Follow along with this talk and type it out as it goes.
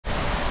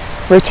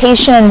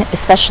Rotation,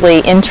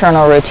 especially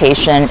internal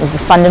rotation, is the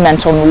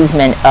fundamental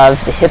movement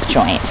of the hip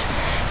joint.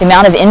 The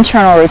amount of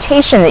internal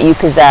rotation that you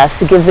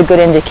possess gives a good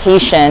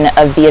indication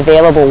of the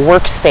available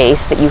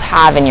workspace that you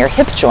have in your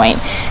hip joint.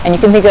 And you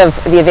can think of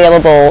the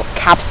available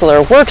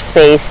capsular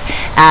workspace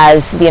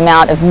as the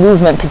amount of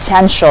movement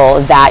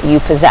potential that you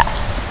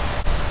possess.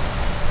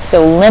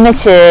 So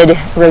limited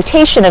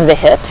rotation of the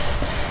hips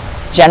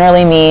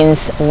generally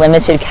means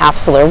limited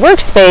capsular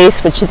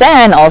workspace, which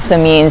then also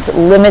means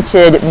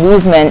limited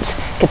movement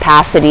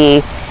capacity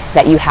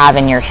that you have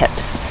in your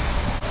hips.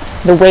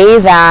 The way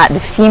that the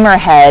femur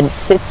head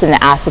sits in the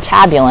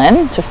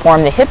acetabulum to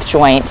form the hip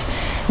joint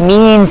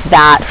means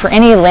that for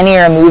any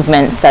linear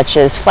movements such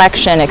as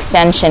flexion,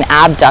 extension,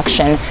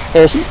 abduction,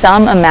 there's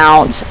some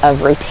amount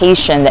of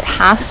rotation that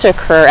has to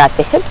occur at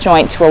the hip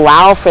joint to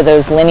allow for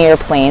those linear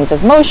planes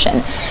of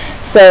motion.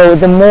 So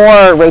the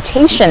more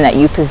rotation that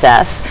you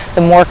possess,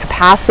 the more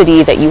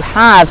capacity that you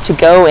have to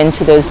go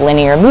into those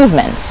linear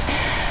movements.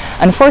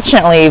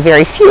 Unfortunately,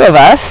 very few of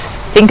us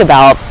think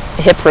about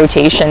hip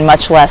rotation,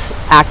 much less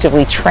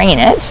actively train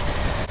it.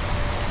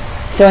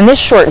 So in this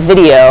short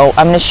video,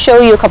 I'm going to show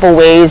you a couple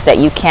ways that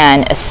you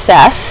can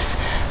assess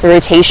the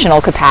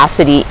rotational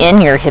capacity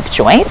in your hip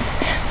joints.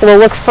 So we'll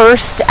look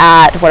first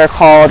at what are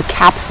called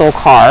capsule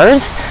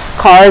CARs.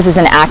 CARs is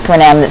an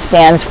acronym that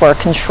stands for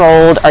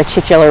controlled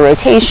articular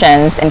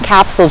rotations, and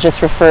capsule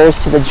just refers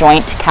to the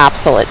joint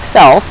capsule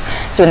itself.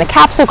 So in the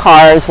capsule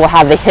CARs, we'll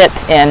have the hip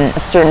in a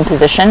certain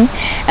position,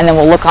 and then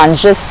we'll look on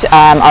just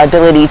our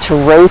ability to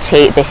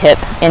rotate the hip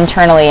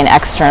internally and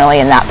externally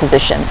in that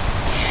position.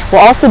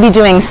 We'll also be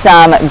doing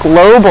some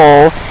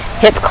global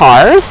hip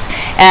CARs,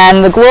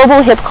 and the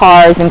global hip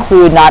CARs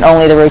include not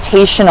only the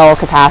rotational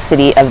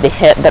capacity of the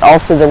hip, but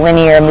also the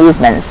linear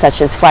movements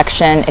such as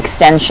flexion,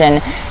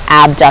 extension,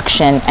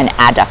 abduction, and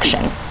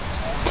adduction.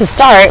 To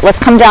start, let's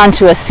come down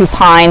to a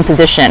supine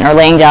position, or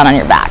laying down on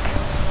your back.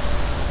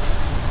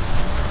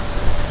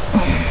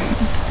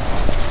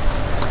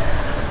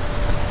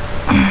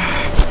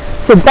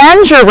 So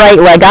bend your right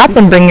leg up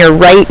and bring your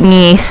right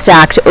knee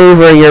stacked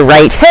over your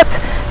right hip.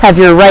 Have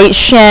your right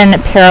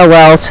shin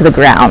parallel to the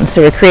ground.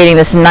 So we're creating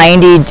this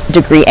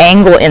 90-degree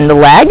angle in the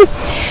leg.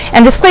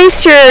 And just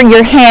place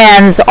your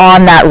hands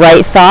on that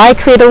right thigh.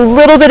 Create a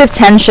little bit of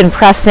tension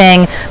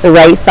pressing the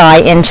right thigh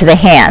into the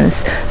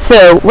hands.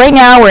 So right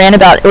now we're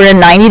in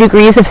 90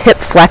 degrees of hip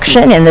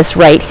flexion in this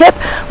right hip.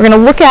 We're going to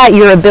look at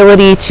your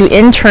ability to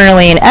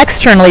internally and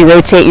externally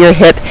rotate your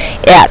hip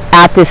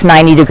at this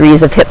 90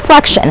 degrees of hip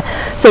flexion.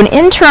 So an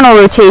internal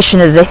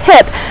rotation of the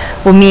hip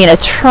will mean a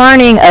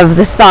turning of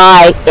the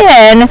thigh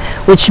in,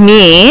 which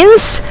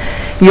means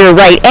your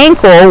right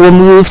ankle will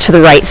move to the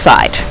right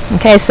side.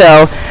 Okay,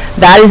 so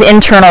that is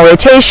internal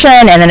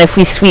rotation, and then if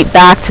we sweep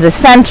back to the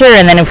center,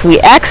 and then if we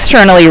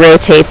externally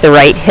rotate the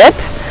right hip,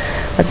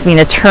 that's mean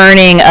a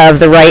turning of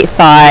the right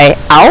thigh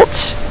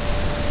out,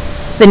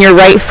 then your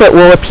right foot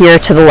will appear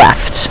to the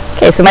left.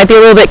 Okay, so it might be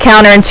a little bit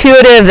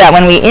counterintuitive that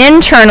when we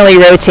internally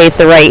rotate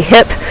the right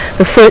hip,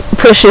 the foot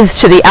pushes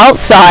to the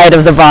outside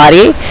of the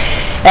body,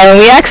 and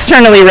when we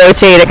externally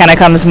rotate, it kind of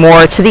comes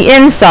more to the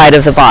inside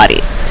of the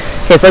body.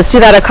 Okay, so let's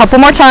do that a couple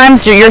more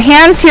times. Your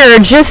hands here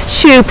are just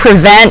to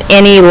prevent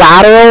any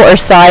lateral or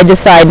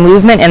side-to-side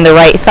movement in the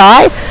right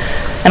thigh.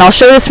 And I'll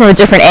show this from a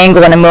different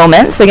angle in a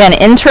moment. So again,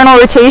 internal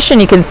rotation,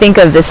 you can think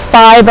of this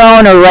thigh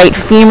bone or right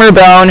femur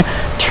bone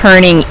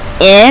turning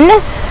in.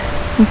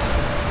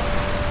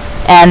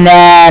 And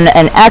then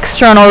an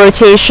external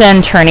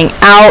rotation turning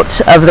out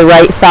of the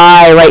right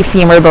thigh, right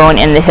femur bone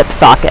in the hip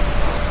socket.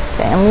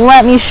 Okay, and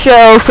let me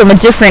show from a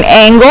different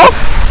angle.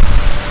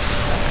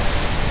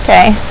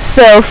 Okay,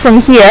 so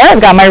from here, I've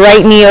got my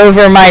right knee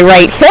over my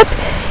right hip.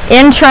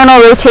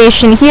 Internal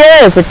rotation here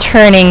is a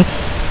turning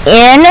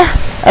in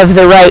of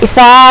the right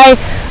thigh,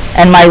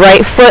 and my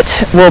right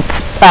foot will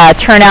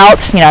turn out.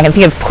 I can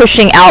think of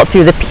pushing out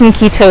through the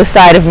pinky toe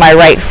side of my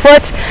right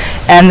foot,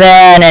 and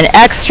then an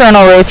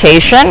external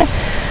rotation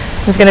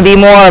is going to be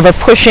more of a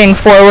pushing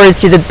forward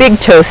through the big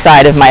toe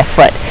side of my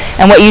foot.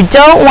 And what you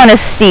don't want to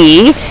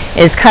see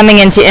is coming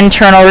into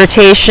internal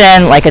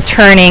rotation, like a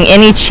turning,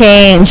 any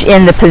change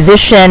in the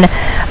position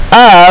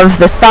of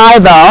the thigh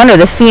bone or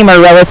the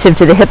femur relative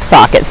to the hip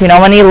socket. So you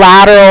don't want any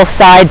lateral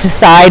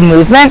side-to-side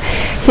movement.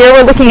 Here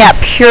we're looking at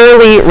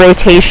purely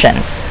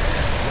rotation.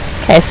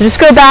 Okay, so just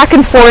go back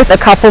and forth a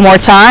couple more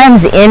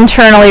times,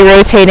 internally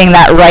rotating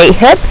that right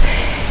hip.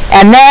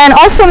 And then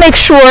also make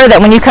sure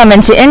that when you come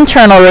into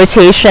internal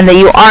rotation that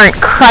you aren't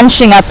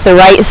crunching up the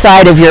right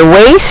side of your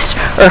waist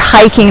or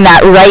hiking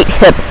that right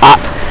hip up.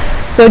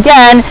 So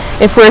again,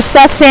 if we're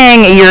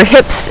assessing your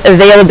hip's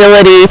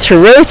availability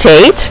to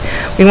rotate,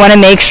 we want to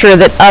make sure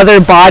that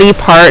other body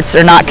parts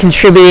are not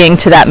contributing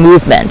to that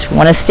movement. We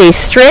want to stay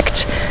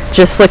strict,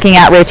 just looking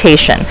at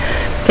rotation.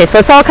 Okay, so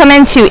let's all come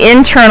into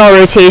internal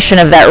rotation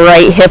of that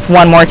right hip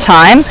one more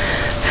time.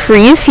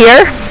 Freeze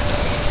here.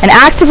 And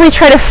actively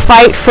try to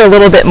fight for a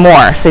little bit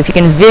more. So if you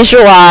can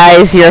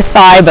visualize your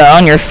thigh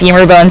bone, your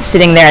femur bone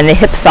sitting there in the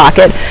hip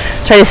socket,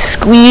 try to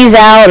squeeze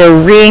out or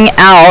wring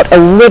out a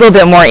little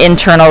bit more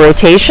internal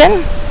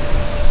rotation.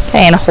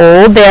 Okay, and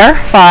hold there.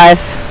 5,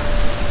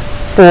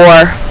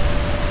 4,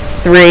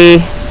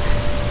 3,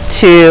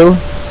 2,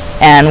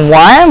 and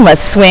 1.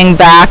 Let's swing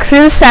back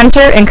through the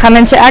center and come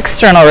into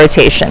external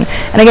rotation.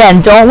 And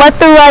again, don't let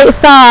the right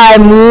thigh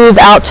move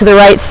out to the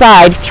right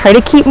side. Try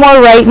to keep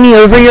more right knee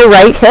over your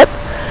right hip.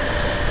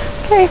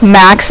 Okay,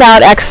 max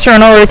out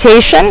external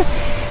rotation,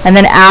 and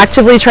then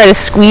actively try to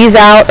squeeze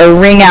out or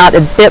wring out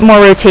a bit more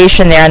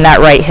rotation there in that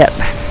right hip.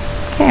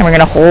 Okay, and we're going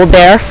to hold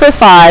there for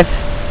 5,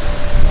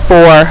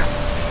 4,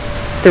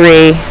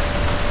 3,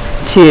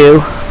 2,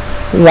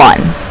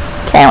 1.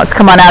 Okay, let's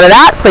come on out of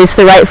that. Place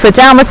the right foot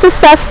down. Let's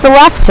assess the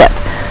left hip.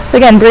 So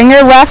again, bring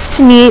your left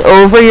knee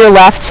over your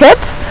left hip.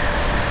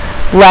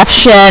 Left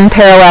shin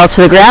parallel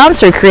to the ground,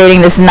 so you're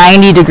creating this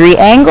 90-degree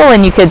angle,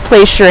 and you could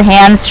place your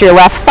hands to your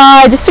left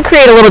thigh just to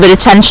create a little bit of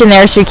tension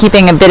there, so you're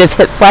keeping a bit of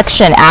hip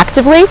flexion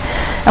actively.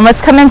 And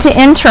let's come into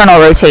internal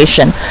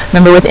rotation.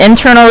 Remember, with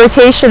internal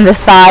rotation, the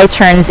thigh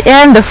turns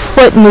in, the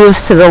foot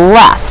moves to the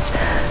left.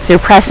 So you're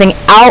pressing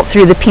out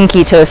through the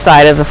pinky toe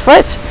side of the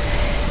foot.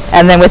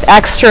 And then with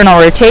external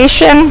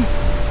rotation,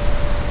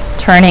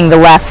 turning the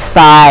left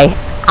thigh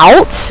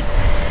out,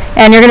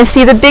 and you're going to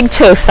see the big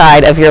toe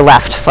side of your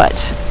left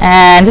foot.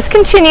 And just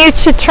continue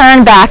to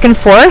turn back and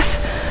forth,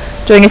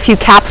 doing a few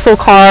capsule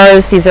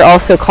cars. These are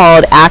also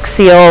called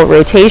axial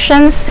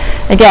rotations.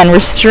 Again,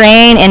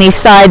 restrain any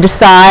side to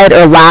side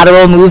or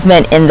lateral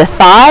movement in the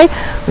thigh.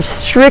 We're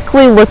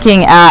strictly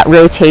looking at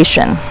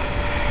rotation.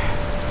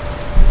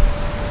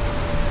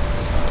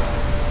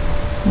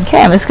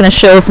 Okay, I'm just going to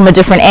show from a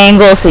different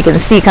angle so you can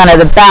see kind of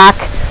the back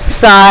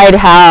side,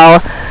 how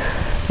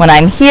when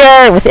I'm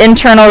here with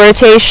internal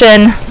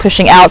rotation,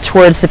 pushing out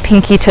towards the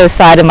pinky toe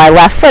side of my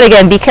left foot.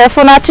 Again, be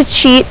careful not to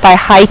cheat by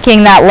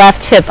hiking that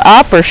left hip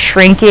up or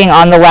shrinking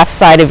on the left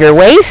side of your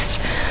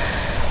waist.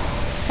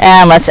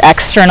 And let's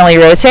externally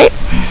rotate.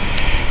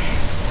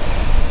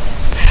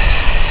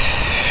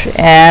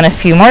 And a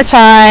few more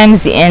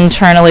times,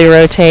 internally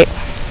rotate.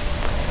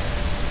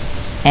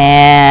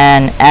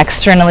 And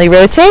externally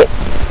rotate.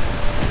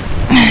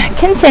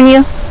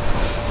 Continue.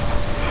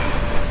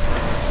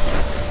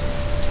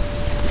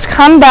 Let's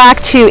come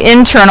back to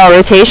internal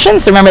rotation.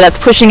 So remember, that's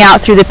pushing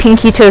out through the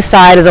pinky toe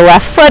side of the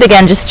left foot.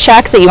 Again, just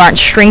check that you aren't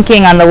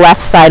shrinking on the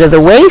left side of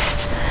the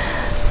waist.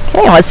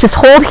 Okay, and let's just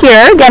hold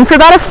here again for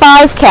about a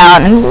 5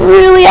 count, and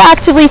really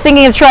actively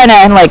thinking of trying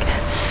to like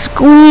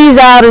squeeze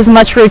out as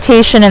much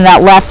rotation in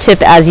that left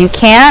hip as you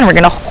can. We're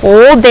going to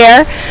hold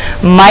there.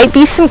 Might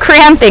be some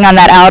cramping on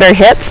that outer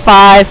hip.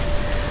 5,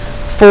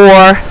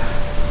 4,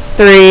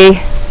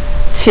 3,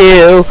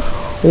 2,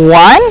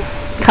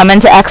 1. Come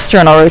into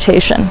external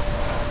rotation.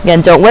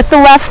 Again, don't let the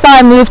left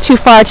thigh move too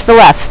far to the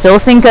left. Still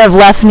think of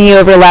left knee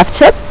over left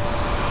hip.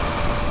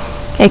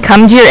 Okay,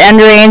 come to your end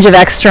range of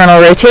external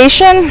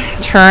rotation.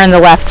 Turn the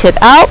left hip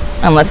out,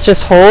 and let's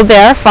just hold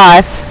there.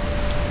 5,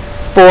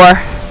 4,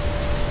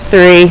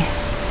 3,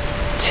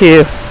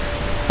 2,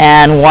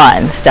 and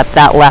 1. Step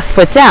that left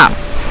foot down.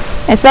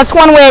 And so that's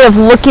one way of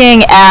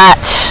looking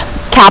at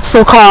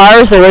capsule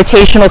cars, the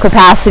rotational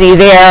capacity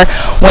there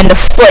when the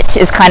foot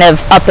is kind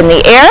of up in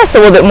the air, so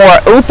a little bit more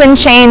open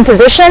chain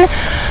position.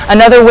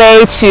 Another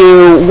way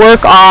to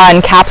work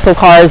on capsule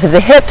cars of the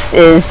hips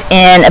is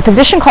in a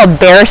position called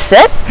bear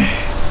sit.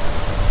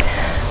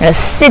 I'm going to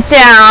sit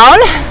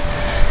down,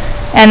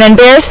 and then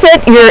bear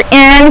sit, you're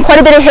in quite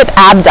a bit of hip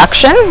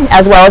abduction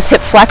as well as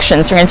hip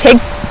flexion. So you're going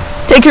to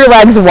take your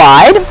legs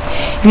wide.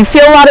 If you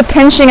feel a lot of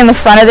pinching in the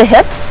front of the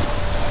hips,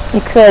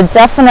 you could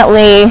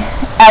definitely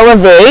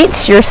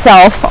elevate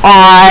yourself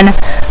on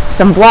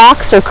some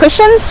blocks or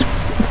cushions.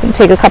 I'm just going to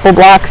take a couple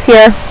blocks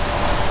here.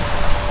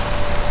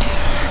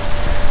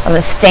 I'm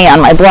going to stay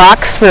on my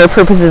blocks for the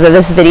purposes of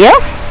this video.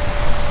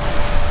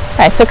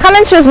 Okay, so come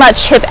into as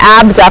much hip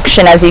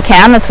abduction as you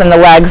can. That's when the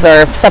legs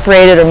are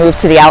separated or moved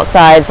to the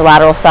outsides, the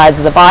lateral sides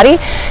of the body.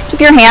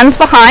 Keep your hands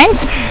behind.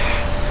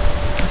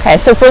 Okay,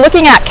 so if we're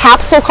looking at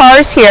capsule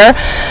cars here,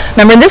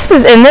 remember in this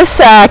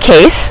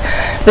case,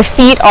 the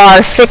feet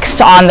are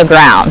fixed on the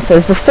ground. So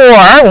as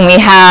before, when we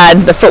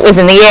had the foot was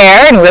in the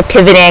air and we were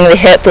pivoting the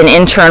hip in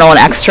internal and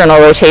external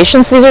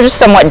rotations, so these are just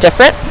somewhat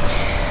different.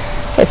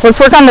 Okay, so let's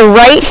work on the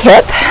right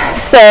hip.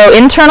 So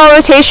internal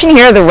rotation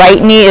here, the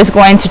right knee is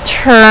going to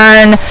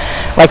turn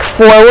like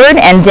forward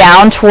and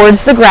down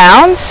towards the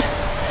ground.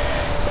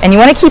 And you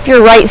want to keep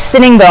your right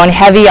sitting bone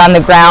heavy on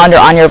the ground or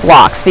on your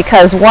blocks,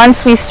 because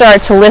once we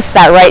start to lift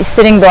that right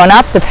sitting bone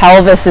up, the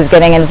pelvis is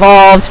getting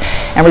involved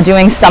and we're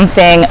doing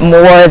something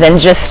more than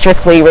just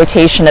strictly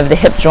rotation of the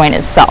hip joint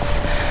itself.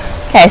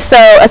 Okay, so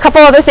a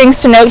couple other things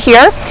to note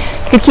here.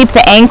 You could keep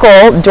the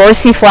ankle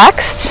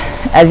dorsiflexed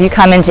as you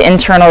come into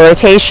internal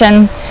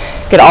rotation.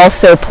 You could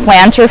also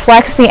plantar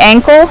flex the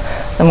ankle,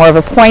 so more of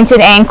a pointed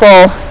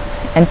ankle,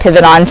 and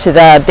pivot onto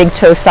the big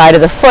toe side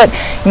of the foot.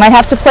 You might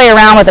have to play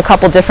around with a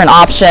couple different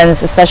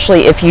options,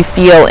 especially if you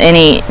feel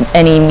any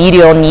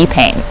medial knee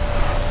pain.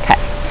 Okay,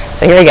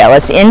 so here we go.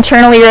 Let's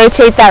internally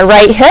rotate that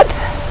right hip.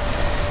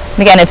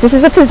 And again, if this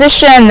is a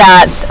position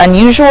that's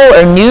unusual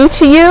or new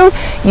to you,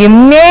 you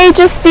may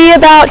just be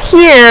about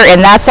here and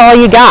that's all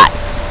you got.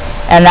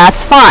 And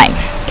that's fine.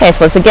 Okay,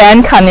 so let's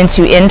again come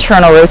into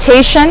internal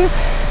rotation.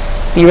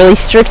 Be really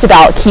strict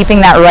about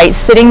keeping that right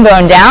sitting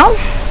bone down.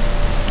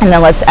 And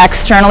then let's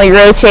externally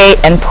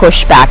rotate and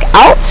push back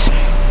out.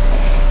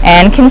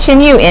 And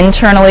continue,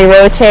 internally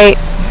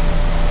rotate,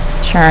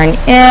 turn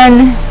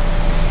in,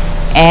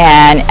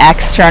 and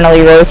externally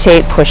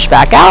rotate, push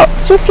back out.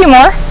 Let's do a few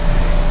more.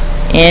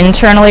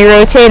 Internally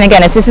rotate, and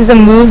again, if this is a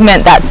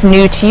movement that's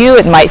new to you,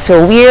 it might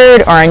feel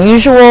weird or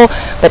unusual,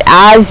 but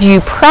as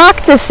you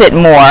practice it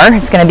more,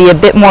 it's going to be a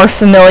bit more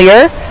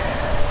familiar.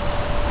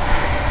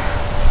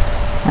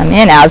 Come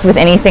in, as with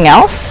anything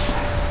else.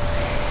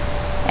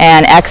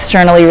 And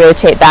externally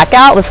rotate back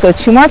out. Let's go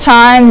 2 more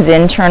times.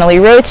 Internally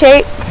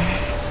rotate.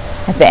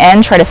 At the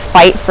end, try to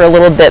fight for a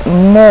little bit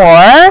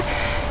more.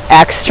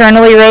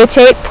 Externally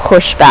rotate,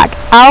 push back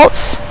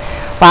out.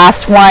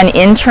 Last one,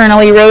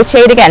 internally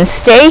rotate. Again,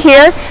 stay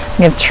here.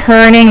 You're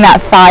turning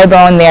that thigh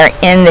bone there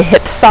in the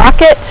hip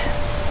socket.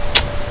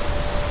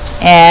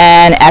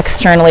 And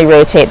externally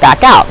rotate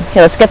back out.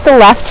 Okay, let's get the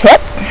left hip.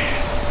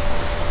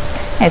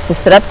 Okay, so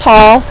sit up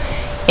tall.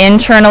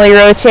 Internally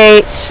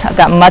rotate. I've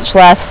got much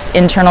less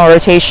internal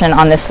rotation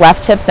on this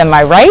left hip than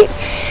my right.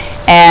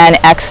 And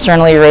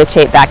externally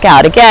rotate back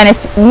out. Again,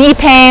 if knee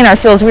pain or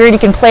feels weird, you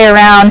can play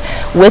around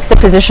with the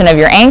position of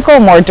your ankle.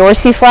 More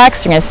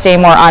dorsiflex, you're going to stay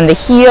more on the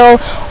heel,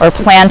 or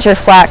plantar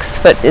flex,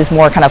 foot is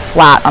more kind of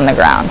flat on the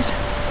ground.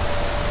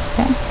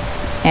 Okay.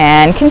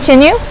 And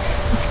continue.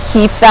 Just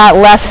keep that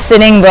left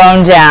sitting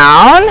bone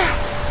down.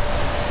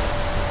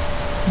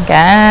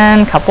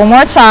 Again, a couple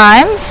more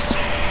times.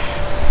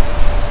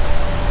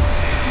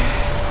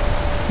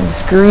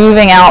 Just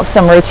grooving out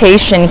some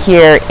rotation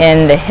here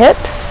in the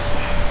hips.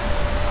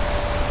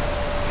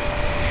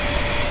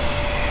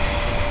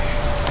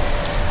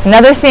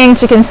 Another thing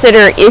to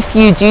consider if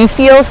you do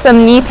feel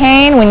some knee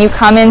pain when you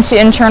come into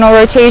internal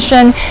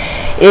rotation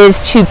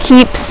is to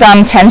keep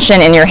some tension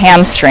in your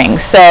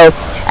hamstrings. So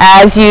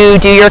as you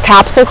do your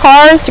capsule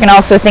cars, you can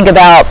also think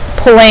about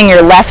pulling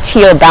your left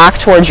heel back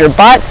towards your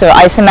butt, so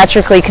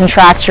isometrically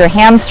contract your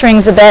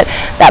hamstrings a bit.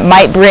 That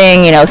might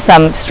bring,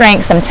 some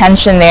strength, some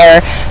tension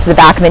there to the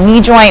back of the knee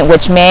joint,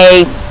 which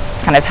may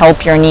kind of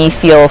help your knee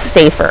feel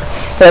safer.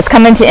 So let's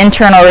come into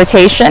internal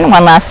rotation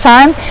one last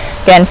time.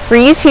 Again,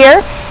 freeze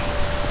here.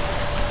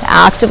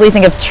 Actively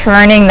think of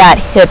turning that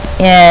hip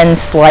in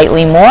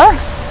slightly more.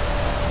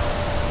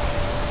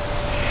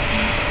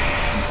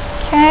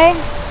 Okay.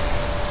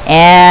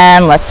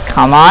 And let's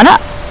come on up.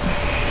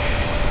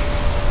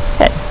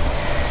 Good.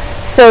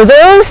 So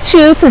those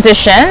 2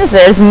 positions,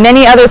 there's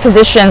many other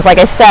positions, like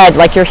I said,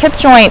 like your hip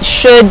joint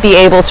should be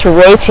able to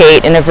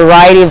rotate in a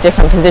variety of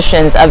different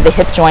positions of the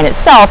hip joint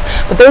itself,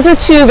 but those are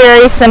 2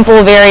 very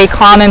simple, very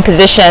common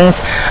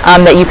positions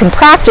that you can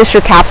practice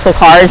your capsule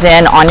cars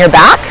in on your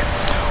back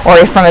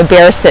or from a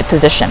bear sit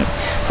position.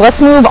 So let's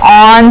move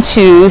on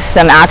to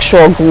some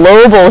actual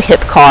global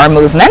hip car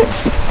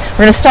movements.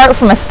 We're going to start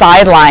from a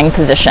side lying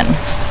position.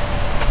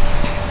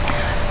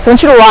 So I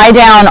want you to lie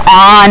down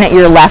on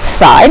your left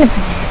side.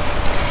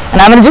 And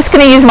I'm just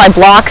going to use my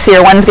blocks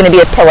here. One's going to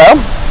be a pillow.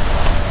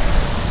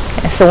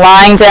 Okay, so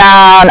lying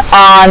down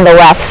on the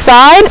left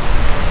side.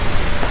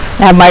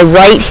 I have my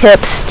right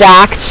hip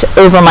stacked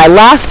over my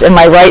left and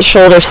my right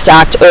shoulder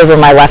stacked over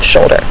my left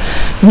shoulder.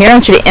 From here, I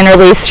want you to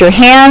interlace your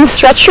hands,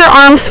 stretch your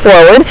arms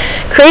forward,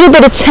 create a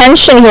bit of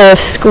tension here of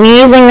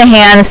squeezing the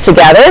hands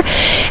together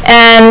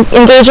and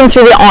engaging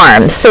through the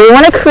arms. So we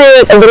want to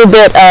create a little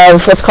bit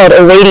of what's called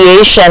a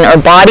radiation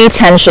or body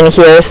tension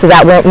here, so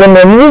that when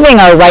we're moving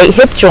our right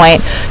hip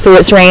joint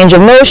through its range of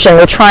motion,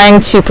 we're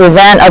trying to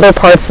prevent other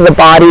parts of the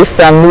body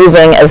from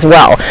moving as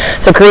well.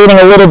 So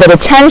creating a little bit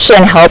of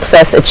tension helps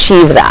us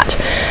achieve that.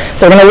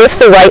 So we're going to lift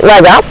the right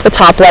leg up, the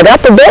top leg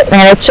up a bit.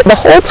 We're going to, the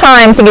whole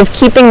time, think of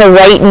keeping the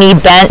right knee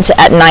bent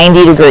at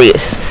 90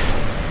 degrees.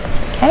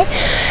 Okay?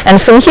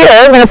 And from here,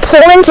 we're going to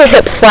pull into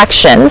hip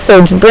flexion.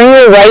 So bring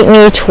your right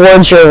knee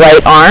towards your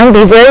right arm.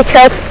 Be very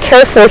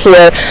careful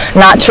here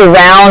not to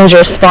round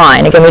your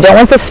spine. Again, we don't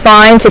want the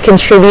spine to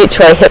contribute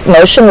to our hip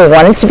motion. We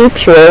want it to be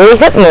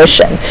purely hip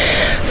motion.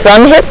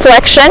 From hip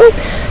flexion,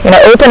 you're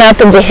going to open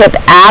up into hip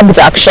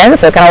abduction,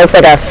 so it kind of looks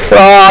like a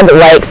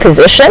frog-like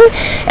position.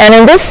 And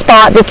in this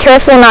spot, be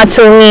careful not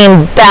to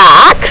lean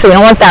back, so you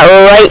don't want that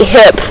right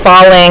hip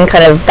falling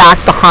kind of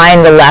back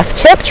behind the left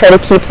hip. Try to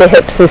keep the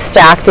hips as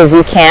stacked as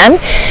you can.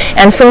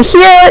 And from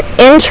here,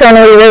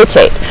 internally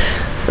rotate.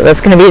 So that's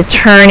going to be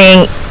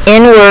turning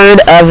inward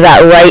of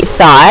that right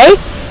thigh.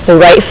 The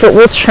right foot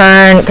will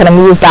turn, kind of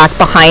move back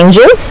behind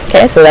you.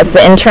 Okay, so that's the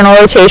internal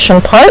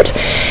rotation part.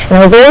 And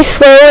we're very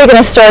slowly going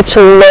to start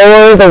to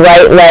lower the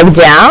right leg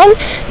down.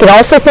 You can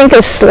also think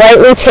of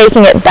slightly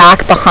taking it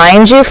back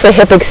behind you for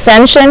hip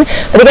extension.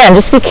 But again,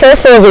 just be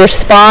careful of your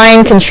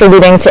spine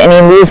contributing to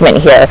any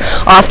movement here.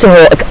 Often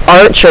we'll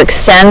arch or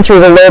extend through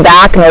the low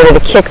back in order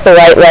to kick the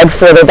right leg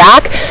further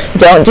back.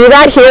 Don't do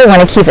that here. We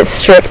want to keep it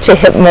strict to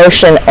hip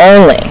motion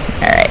only.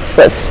 All right,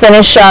 so let's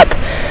finish up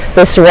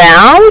this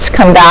round,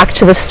 come back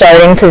to the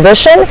starting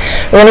position.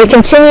 We're going to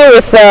continue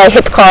with the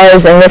hip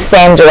cars in this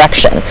same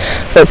direction.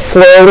 So let's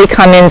slowly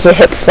come into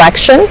hip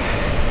flexion.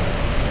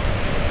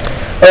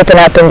 Open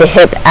up into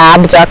hip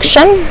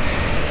abduction.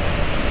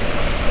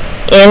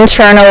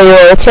 Internally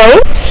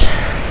rotate.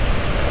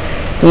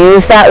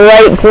 Use that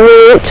right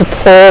glute to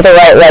pull the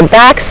right leg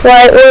back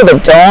slightly,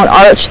 but don't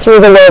arch through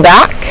the low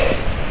back.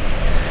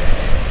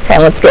 Okay,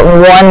 let's get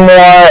one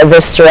more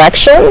this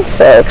direction.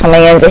 So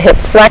coming into hip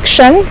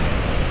flexion,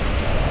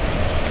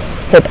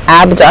 hip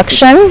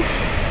abduction.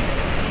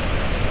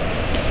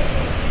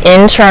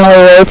 Internally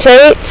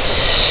rotate.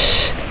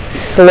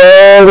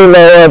 Slowly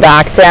lower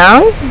back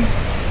down.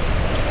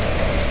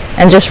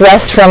 And just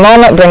rest for a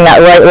moment, bring that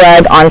right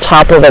leg on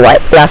top of the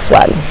left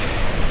leg.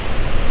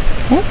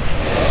 Okay.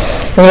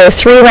 We're going to go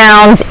 3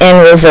 rounds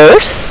in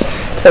reverse.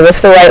 So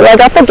lift the right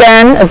leg up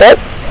again a bit.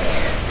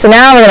 So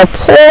now we're going to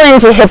pull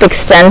into hip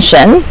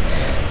extension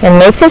and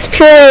make this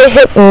purely a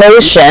hip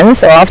motion.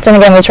 So often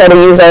again we try to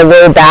use our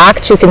low back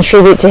to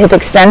contribute to hip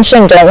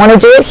extension. Don't want to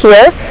do it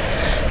here.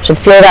 Should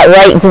feel that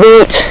right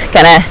glute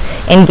kind of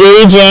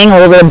engaging, a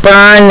little bit of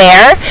burn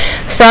there.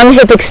 From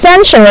hip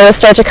extension, we're going to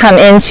start to come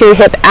into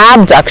hip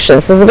abduction.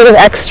 So there's a bit of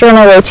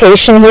external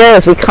rotation here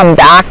as we come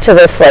back to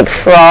this like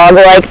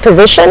frog-like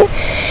position.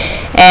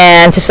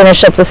 And to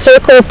finish up the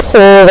circle,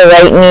 pull the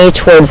right knee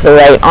towards the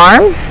right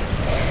arm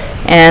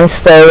and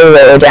slowly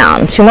lower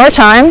down. 2 more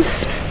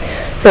times.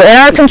 So in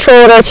our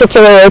controlled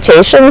articular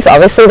rotations,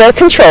 obviously they're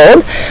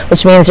controlled,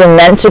 which means you're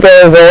meant to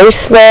go very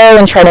slow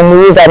and try to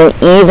move at an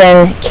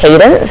even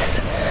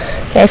cadence.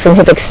 Okay, from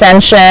hip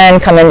extension,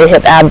 come into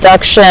hip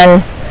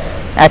abduction,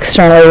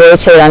 externally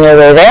rotate on your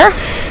way there.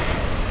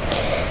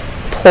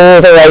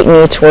 Pull the right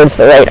knee towards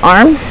the right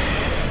arm.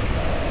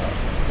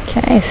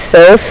 Okay,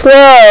 so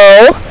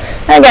slow.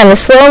 And again, the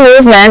slow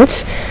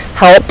movement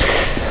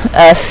helps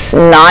us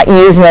not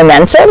use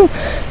momentum.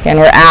 Again,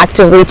 we're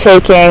actively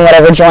taking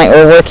whatever joint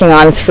we're working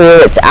on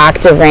through its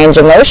active range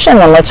of motion.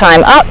 One more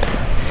time, up.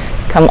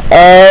 Come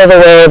all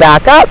the way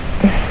back up.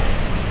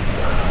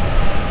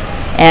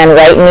 And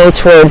right knee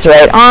towards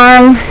right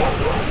arm.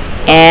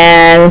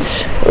 And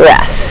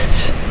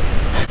rest.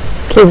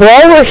 Okay,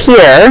 while we're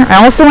here, I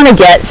also want to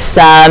get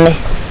some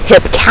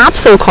hip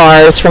capsule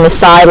cars from a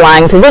side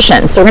lying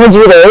position. So we're going to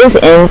do those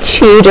in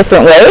 2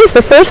 different ways.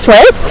 The first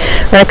way,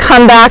 we're going to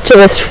come back to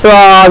this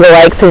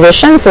frog-like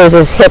position. So this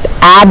is hip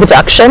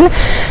abduction.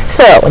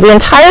 So the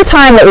entire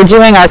time that we're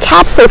doing our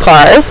capsule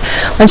cars,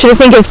 I want you to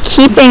think of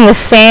keeping the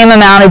same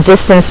amount of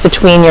distance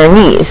between your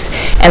knees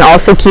and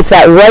also keep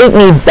that right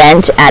knee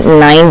bent at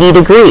 90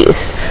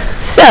 degrees.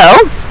 So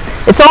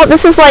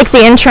this is like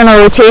the internal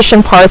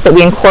rotation part that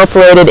we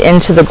incorporated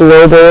into the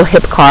global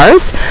hip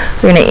cars.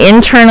 So we're going to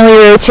internally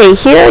rotate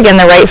here. Again,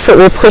 the right foot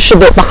will push a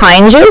bit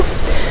behind you.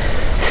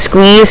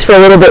 Squeeze for a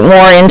little bit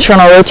more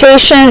internal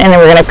rotation, and then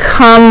we're going to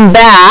come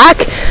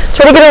back.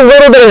 Try to get a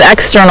little bit of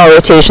external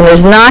rotation.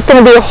 There's not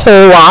going to be a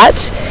whole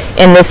lot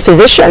in this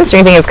position, so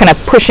anything is kind of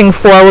pushing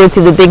forward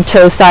through the big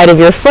toe side of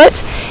your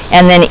foot,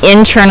 and then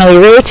internally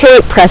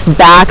rotate, press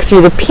back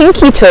through the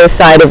pinky toe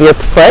side of your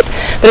foot.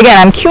 But again,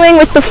 I'm cueing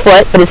with the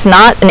foot, but it's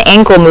not an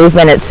ankle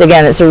movement. It's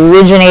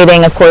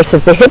originating, of course,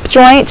 at the hip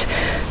joint.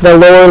 The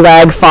lower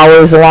leg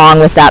follows along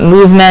with that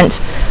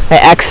movement. I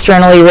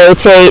externally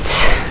rotate.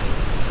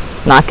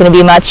 Not going to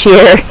be much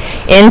here.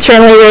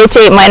 Internally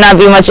rotate, might not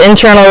be much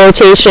internal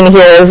rotation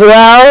here as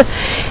well.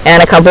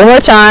 And a couple more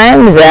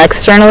times.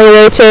 Externally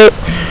rotate.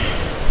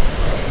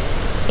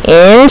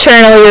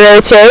 Internally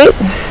rotate.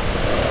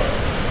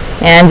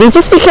 And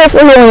just be careful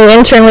here when you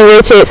internally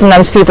rotate.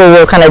 Sometimes people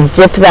will kind of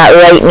dip that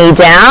right knee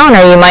down,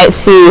 or you might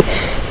see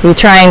you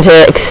trying to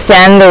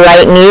extend the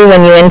right knee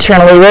when you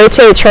internally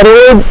rotate. Try to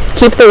really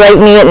keep the right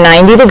knee at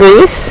 90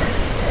 degrees.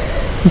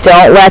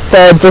 Don't let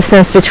the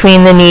distance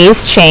between the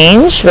knees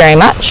change very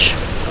much.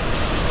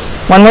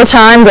 One more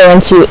time, go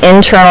into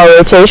internal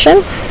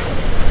rotation.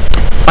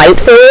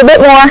 Fight for a little bit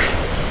more.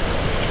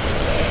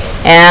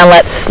 And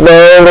let's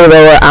slowly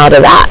lower out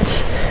of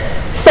that.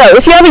 So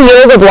if you have a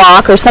yoga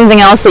block or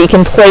something else that you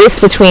can place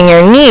between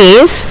your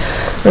knees,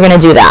 we're going to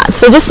do that.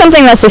 So just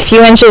something that's a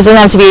few inches, doesn't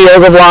have to be a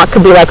yoga block,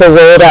 could be like a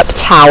rolled up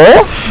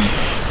towel.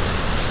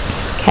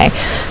 Okay,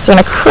 so we're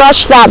going to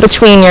crush that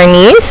between your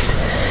knees.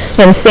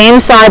 In same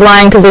side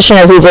lying position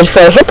as we did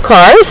for hip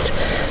cars.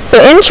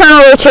 So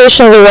internal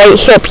rotation of the right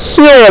hip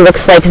here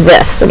looks like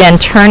this. Again,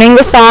 turning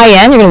the thigh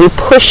in, you're going to be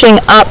pushing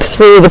up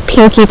through the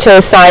pinky toe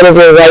side of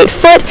your right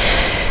foot.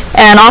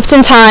 And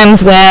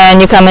oftentimes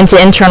when you come into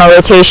internal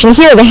rotation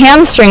here, the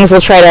hamstrings will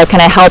try to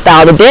kind of help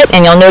out a bit,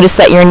 and you'll notice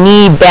that your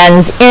knee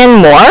bends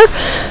in more.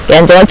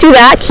 Again, don't do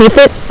that. Keep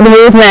the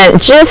movement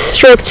just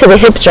strict to the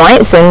hip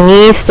joint, so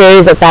knee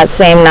stays at that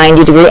same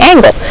 90-degree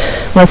angle.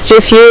 Let's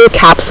do a few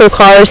capsule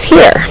cars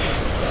here.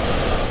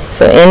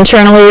 So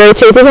internally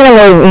rotate. This is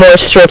a more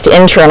strict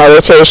internal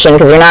rotation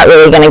because you're not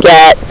really going to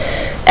get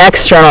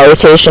external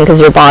rotation because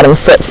your bottom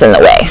foot's in the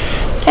way.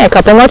 Okay, a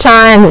couple more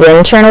times.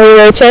 Internally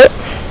rotate.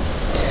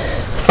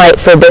 Fight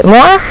for a bit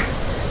more.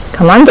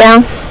 Come on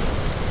down.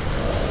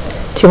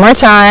 2 more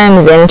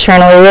times.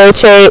 Internally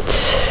rotate.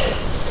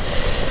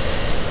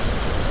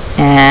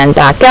 And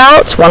back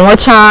out. 1 more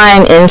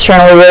time.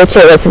 Internally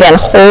rotate. Let's again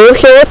hold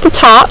here at the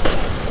top.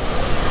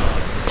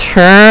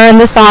 Turn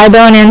the thigh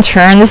bone in,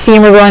 turn the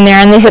femur bone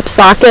there in the hip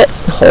socket.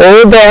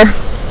 Hold there.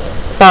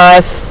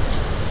 5,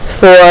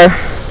 4,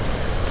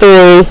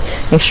 3.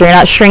 Make sure you're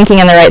not shrinking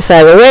in the right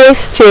side of the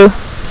waist. 2,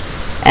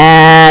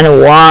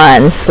 and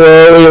 1.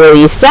 Slowly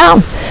release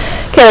down.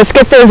 Okay, let's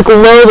get those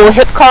global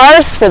hip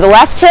cars for the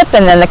left hip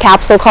and then the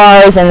capsule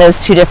cars in those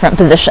 2 different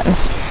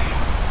positions.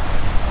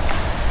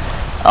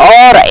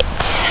 All right.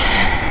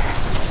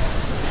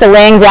 So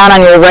laying down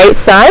on your right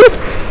side.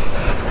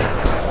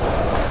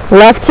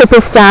 Left hip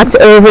is stacked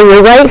over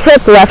your right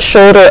hip, left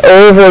shoulder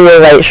over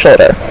your right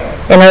shoulder.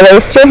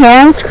 Interlace your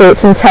hands, create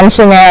some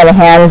tension there in the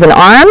hands and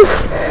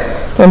arms.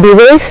 And be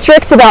really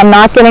strict about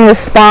not getting the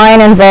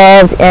spine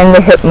involved in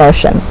the hip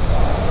motion.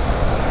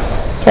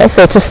 Okay,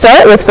 so to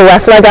start, lift the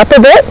left leg up a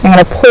bit. I'm going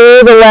to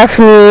pull the left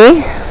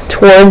knee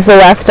towards the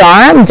left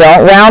arm.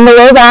 Don't round the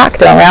low back,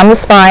 don't round the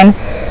spine.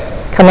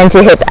 Come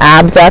into hip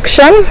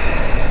abduction.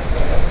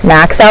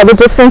 Max out the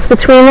distance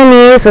between the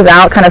knees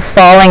without kind of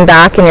falling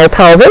back in your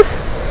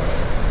pelvis.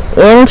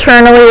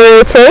 Internally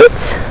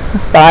rotate. The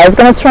thigh is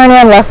going to turn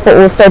in, left foot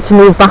will start to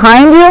move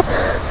behind you.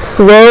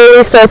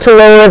 Slowly start to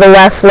lower the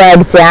left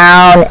leg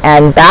down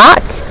and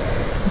back.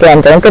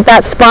 Again, don't get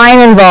that spine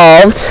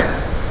involved.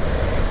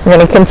 We're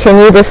going to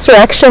continue this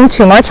direction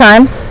 2 more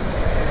times.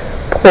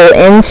 Pull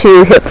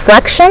into hip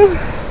flexion.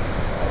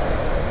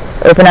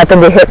 Open up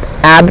into hip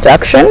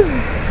abduction.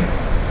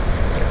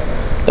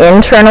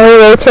 Internally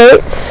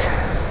rotate.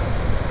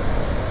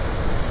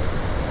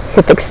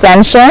 Hip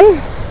extension.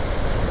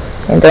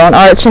 And don't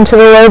arch into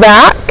the low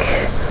back.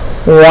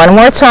 1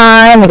 more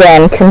time.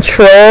 Again,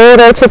 controlled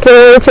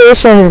articular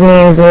rotations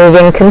means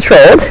moving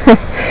controlled.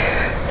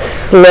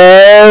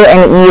 Slow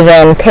and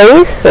even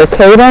pace or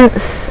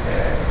cadence.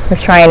 We're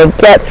trying to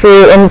get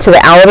through into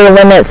the outer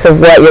limits of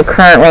what your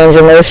current range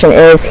of motion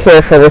is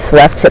here for this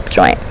left hip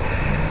joint.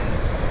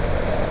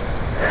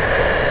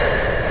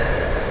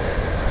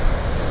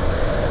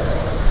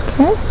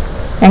 Okay.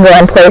 And go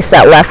ahead and place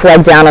that left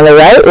leg down on the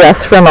right.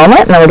 Rest for a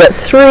moment, and then we'll get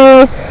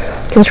 3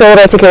 controlled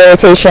articular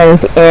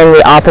rotations in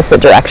the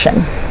opposite direction.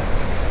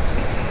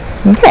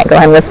 Okay, go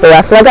ahead and lift the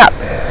left leg up.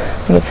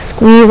 You're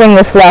squeezing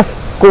this left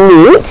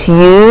glute.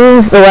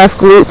 Use the left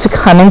glute to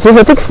come into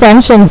hip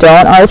extension.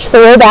 Don't arch the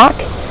way back.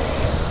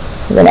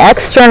 Then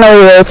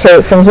externally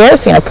rotate from here.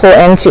 So you're going to pull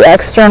into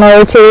external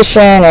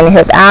rotation and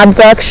hip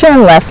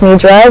abduction. Left knee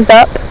drives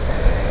up.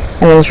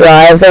 And then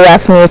drive the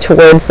left knee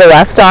towards the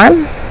left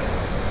arm.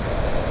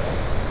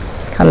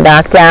 Come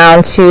back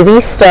down to the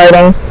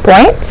starting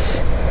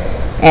point.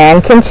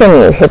 And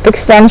continue. Hip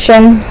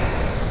extension.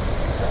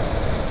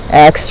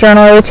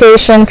 External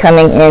rotation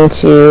coming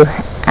into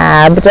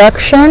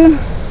abduction.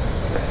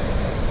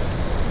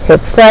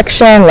 Hip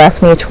flexion.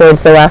 Left knee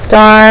towards the left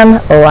arm.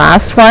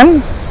 Last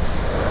one.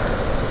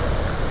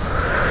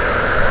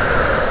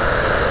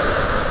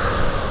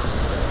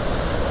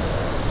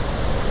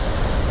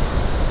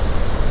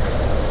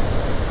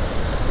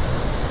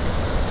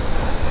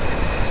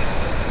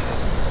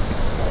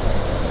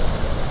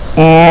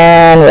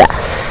 And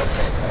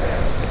rest.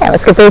 Okay,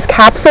 let's get those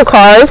capsule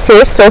cars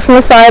here, still from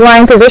the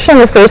sideline position,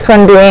 the first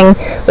one being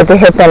with the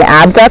hip and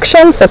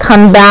abduction. So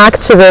come back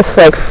to this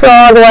like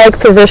frog-like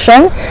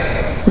position.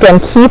 Again,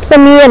 keep the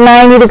knee at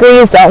 90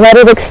 degrees, don't let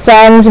it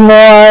extend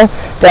more,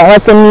 don't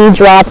let the knee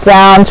drop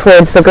down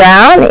towards the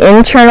ground.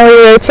 Internally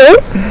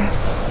rotate.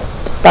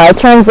 Thigh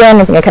turns in,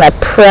 you're kind of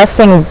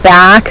pressing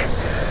back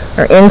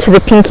or into the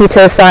pinky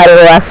toe side of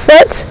the left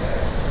foot.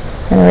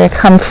 And we're going to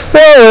come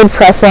forward,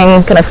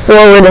 pressing kind of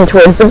forward and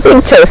towards the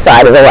big toe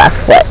side of the left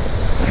foot.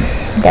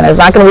 Again, there's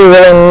not going to be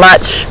really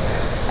much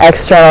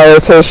external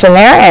rotation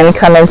there. And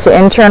come into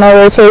internal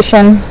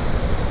rotation.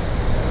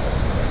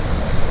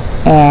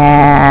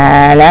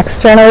 And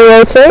externally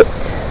rotate.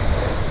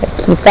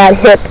 Keep that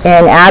hip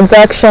in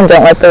abduction.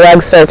 Don't let the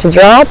legs start to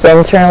drop.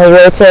 Internally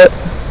rotate.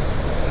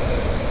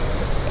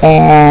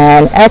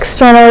 And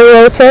externally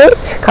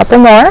rotate. A couple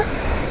more.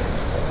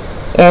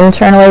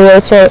 Internally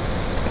rotate.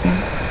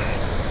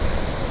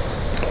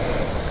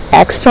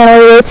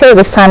 Externally rotate.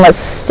 This time let's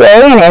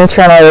stay in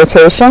internal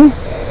rotation.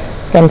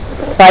 Then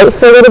fight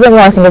for a little bit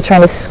more. I think you're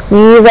trying to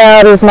squeeze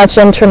out as much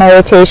internal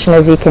rotation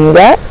as you can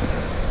get.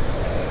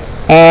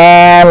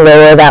 And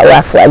lower that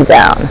left leg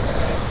down.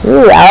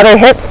 Ooh, outer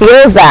hip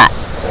feels that.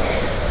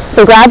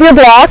 So grab your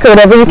block or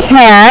whatever you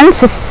can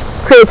to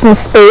create some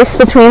space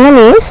between the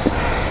knees.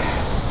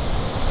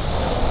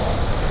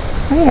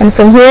 Okay, and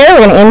from here,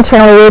 we're going to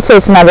internally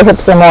rotate, so now the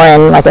hips are more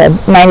in like a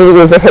 90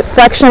 degrees of hip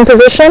flexion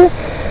position.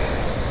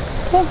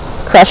 Okay.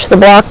 Crush the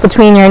block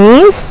between your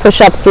knees,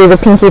 push up through the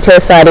pinky toe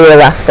side of your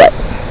left foot.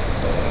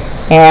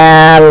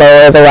 And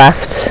lower the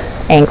left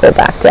ankle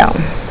back down.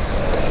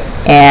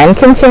 And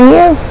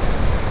continue.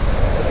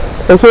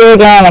 So here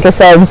again, like I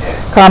said,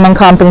 common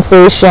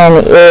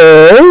compensation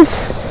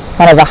is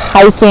kind of a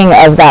hiking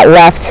of that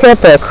left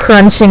hip or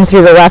crunching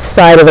through the left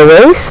side of the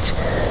waist.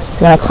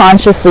 So you're going to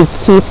consciously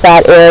keep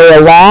that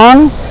area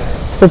long.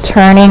 So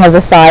turning of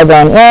the thigh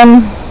bone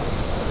in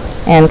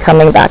and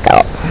coming back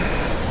out.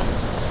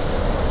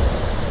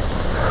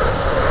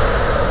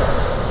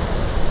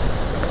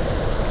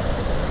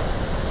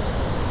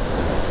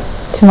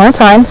 2 more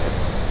times.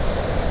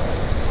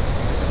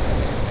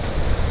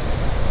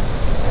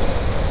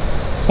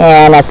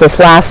 And at this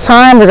last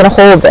time, we're going to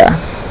hold there.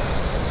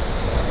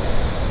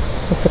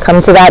 So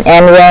come to that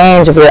end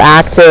range of your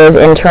active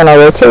internal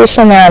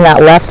rotation there on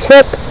that left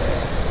hip.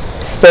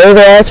 Stay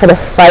there, try to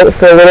fight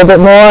for a little bit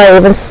more,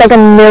 even just like a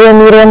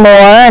millimeter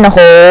more, and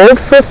hold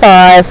for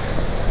 5,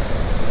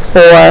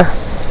 4,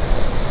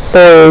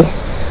 3,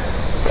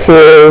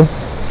 2,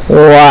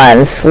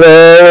 1.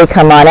 Slowly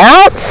come on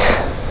out.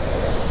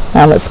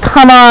 Now let's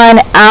come on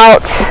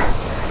out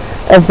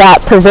of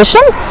that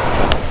position.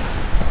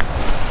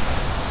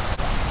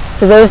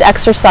 So those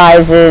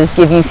exercises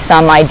give you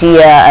some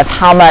idea of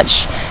how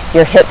much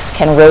your hips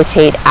can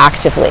rotate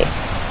actively.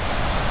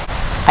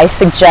 I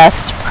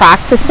suggest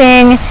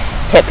practicing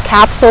hip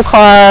capsule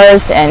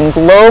cars and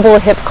global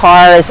hip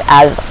cars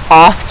as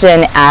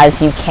often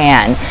as you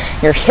can.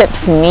 Your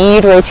hips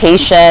need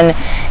rotation,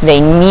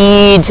 they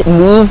need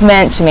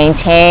movement to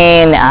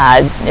maintain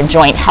their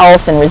joint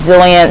health and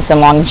resilience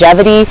and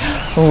longevity.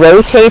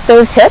 Rotate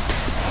those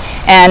hips.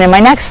 And in my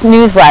next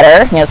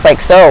newsletter, it's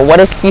like, so what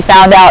if you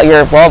found out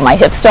well, my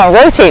hips don't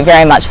rotate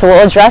very much? So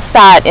we'll address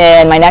that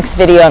in my next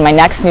video and my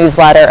next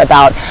newsletter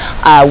about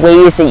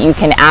ways that you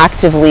can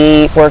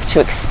actively work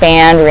to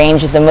expand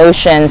ranges of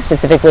motion,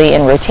 specifically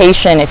in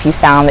rotation, if you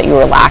found that you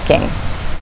were lacking.